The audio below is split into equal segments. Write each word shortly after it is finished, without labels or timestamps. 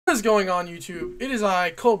What is going on, YouTube? It is I,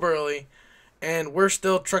 Cole Burley, and we're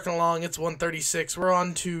still trucking along. It's 1:36. We're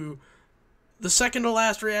on to the second to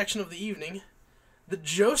last reaction of the evening. The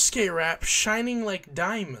Josuke rap, Shining Like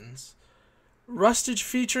Diamonds. Rustage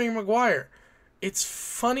featuring McGwire. It's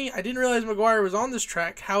funny, I didn't realize McGwire was on this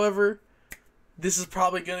track. However, this is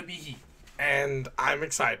probably going to be heat. And I'm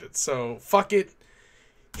excited. So, fuck it.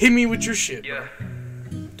 Hit me with your shit, bro.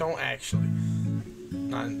 Don't actually.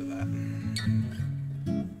 Not into that.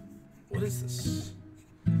 What is this?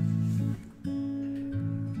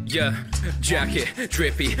 Yeah, jacket,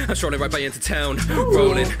 drippy, I'm strolling right by into town. Ooh.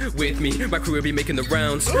 Rolling with me, my crew will be making the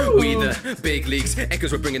rounds. Ooh. We the big leagues,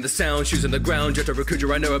 echoes we're bringing the sound. Shoes on the ground, just a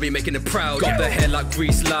recruiter, I know I'll be making it proud. Got the hair like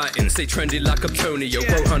grease lighting, stay trendy like Antonio.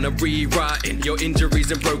 Rohan rewriting, your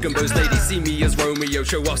injuries and broken bones. Ladies see me as Romeo,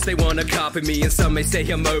 show offs, they wanna copy me. And some may say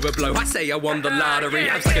I'm overblow, I say I won the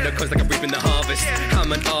lottery. I'm stacking the coins like I'm reaping the harvest.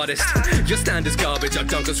 I'm an artist, your standard's garbage, I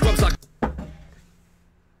dunk on scrubs like...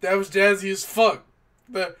 That was jazzy as fuck.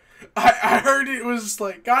 I heard it was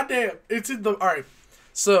like, goddamn, it's in the... Alright,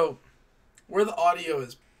 so, where the audio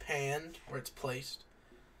is panned, where it's placed,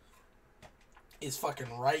 is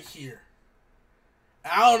fucking right here.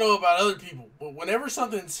 I don't know about other people, but whenever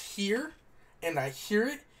something's here, and I hear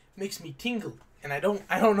it, it makes me tingle. And I don't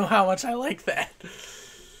know how much I like that.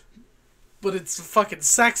 But it's a fucking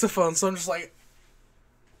saxophone, so I'm just like...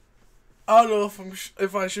 I don't know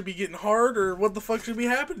if I should be getting hard or what the fuck should be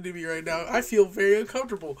happening to me right now. I feel very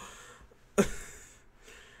uncomfortable.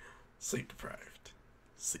 Sleep deprived.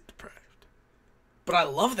 Sleep deprived. But I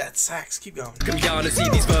love that sax. Keep going. Come down to see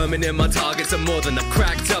these vermin in my targets are more than I'm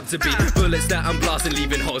cracked up to be. Bullets that I'm blasting,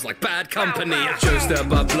 leaving holes like bad company. Choked up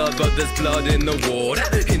by blood, but there's blood in the ward.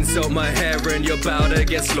 Insult my hair and you're about to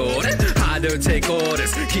get slaughtered. I don't take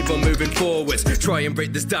orders, keep on moving forwards. Try and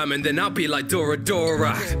break this diamond, then I'll be like Dora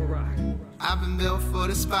Dora. I've been built for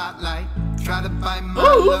the spotlight. Try to bite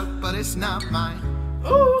my look, but it's not mine.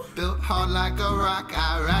 Ooh. Built hard like a rock,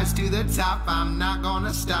 I rise to the top. I'm not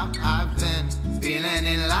gonna stop. I've been feeling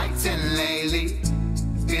enlightened lately.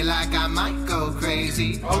 Feel like I might go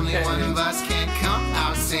crazy. Okay. Only one of us can come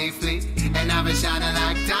out safely. And I've been shining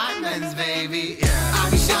like diamonds, baby. Yeah. I'll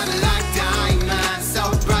be shining like diamonds, so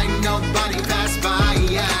bright nobody pass by.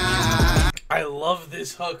 Yeah. I love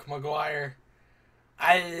this hook, McGwire.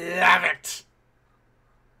 I love it.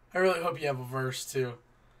 I really hope you have a verse too.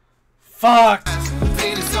 Fuck.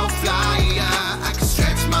 Feeling so fly, I can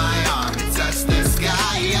stretch my arm and touch the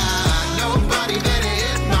sky. Nobody better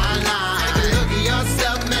hit my line. Look at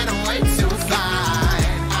yourself, man, I'm way too fine.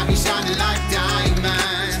 I be shining like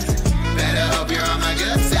diamonds. Better hope you're on my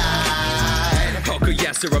good side. Hawker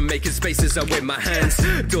Yasser, I'm making spaces out with my hands.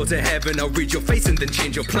 Door to heaven, I'll read your face and then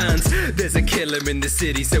change your plans. There's a killer in the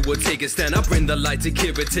city, so we'll take a stand. I'll bring the light to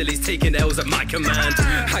Kira till he's taking L's at my command.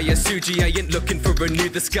 Hiya Suji, I ain't looking for a new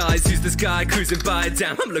disguise. Who's this guy cruising by?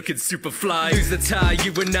 Damn, I'm looking super fly. Lose the tie,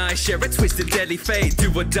 you and I share a twisted deadly fate.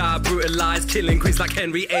 Do or die, brutalized, killing queens like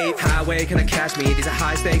Henry VIII. Highway, can I catch me? These are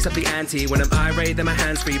high stakes up the ante. When I'm irate, then my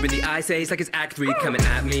hands free. When the ice age like it's Act 3 coming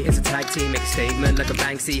at me. It's a tag team, make a statement like a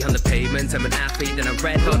Banksy on the pavement. I'm an athlete, then I'm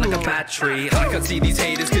red hot like a battery. I can't see these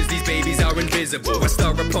haters cause these babies are invisible. I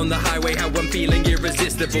star upon the highway, how I'm feeling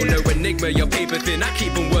irresistible. No enigma, you're paper thin. I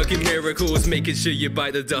keep on working miracles, making sure you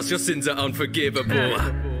bite the dust. Your sins are unforgivable.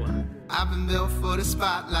 I've been built for the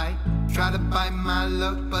spotlight. Try to bite my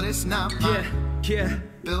look, but it's not mine. Yeah.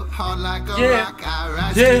 Built hard like a rock, I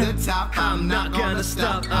rise to the top. I'm not gonna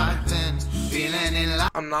stop. I've been feeling in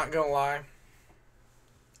life. I'm not gonna lie.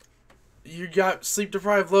 You got sleep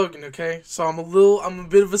deprived Logan, okay? So I'm a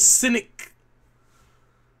bit of a cynic.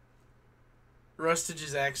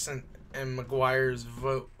 Rustage's accent and McGwire's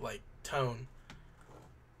tone.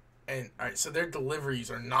 And alright, so their deliveries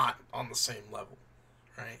are not on the same level,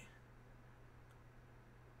 right?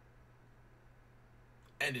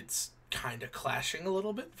 And it's kind of clashing a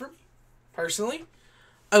little bit for me, personally.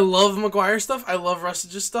 I love McGwire stuff. I love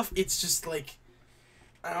Rustage's stuff. It's just like,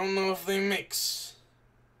 I don't know if they mix.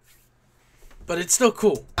 But it's still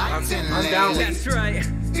cool. I'm down with it. That's right.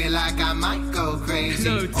 Feel like I might go crazy.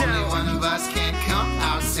 No doubt. Only one of us can come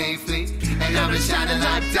out safely. And I'll be shining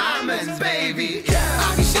like diamonds, baby. Yeah.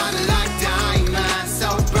 I'll be shining like diamonds,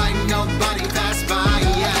 so bright nobody pass by.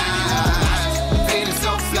 Yeah. Feeling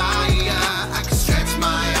so fly, I can stretch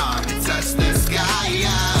my arm and touch the sky.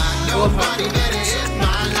 Nobody better hit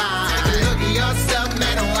my line. Look at yourself,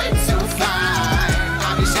 man, I'm way too fine.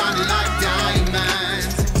 I'll be shining like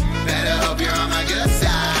diamonds. Better hope you're on my good side.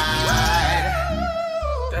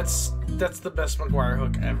 That's the best McGwire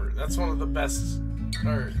hook ever. That's one of the best,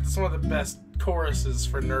 it's one of the best choruses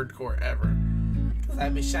for nerdcore ever. Cause I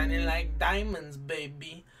be shining like diamonds,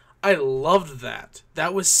 baby. I loved that.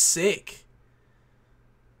 That was sick.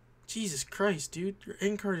 Jesus Christ, dude. Your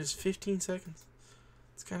end card is 15 seconds.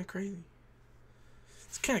 It's kind of crazy.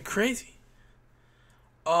 It's kind of crazy.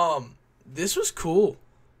 This was cool.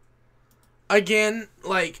 Again,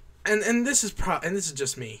 like, and this is this is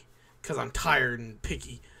just me, because I'm tired and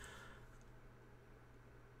picky.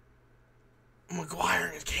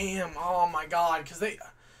 McGwire and Cam, oh my god, because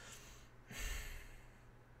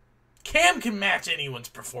Cam can match anyone's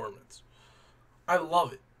performance. I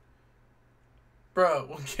love it. Bro,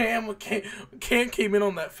 when Cam came in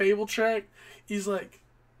on that Fable track, he's like,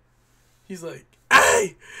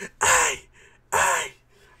 hey! I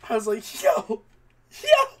was like, yo!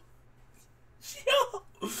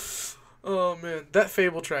 Oh man, that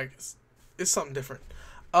Fable track is something different.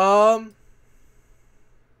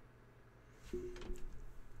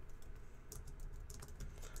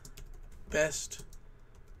 Best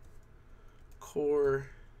core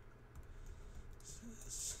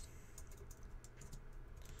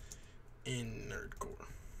in nerdcore.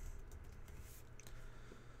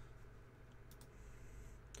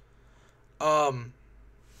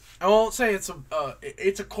 I won't say it's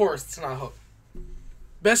a chorus. It's not a hook.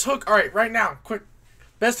 Best hook. All right, right now, quick.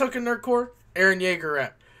 Best hook in nerdcore. Aaron Yeager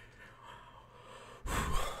rap.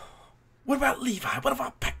 What about Levi? What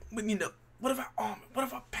about Peck? You know. What about Almond? What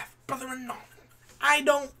about Beth? Brother and Norman? I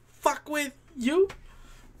don't fuck with you,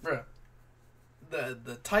 bruh.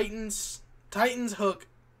 The Titans hook,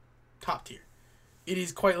 top tier. It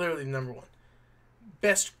is quite literally number one.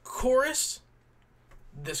 Best chorus.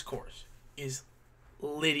 This chorus is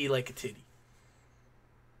litty like a titty.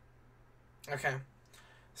 Okay,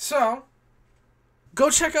 so go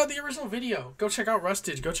check out the original video. Go check out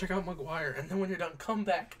Rustage. Go check out McGwire. And then when you're done, come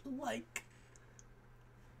back. Like,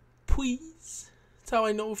 please. That's how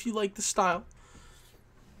I know if you like the style.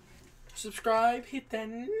 Subscribe. Hit that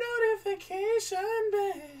notification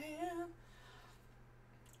bell.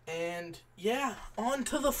 And yeah, on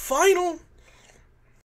to the final.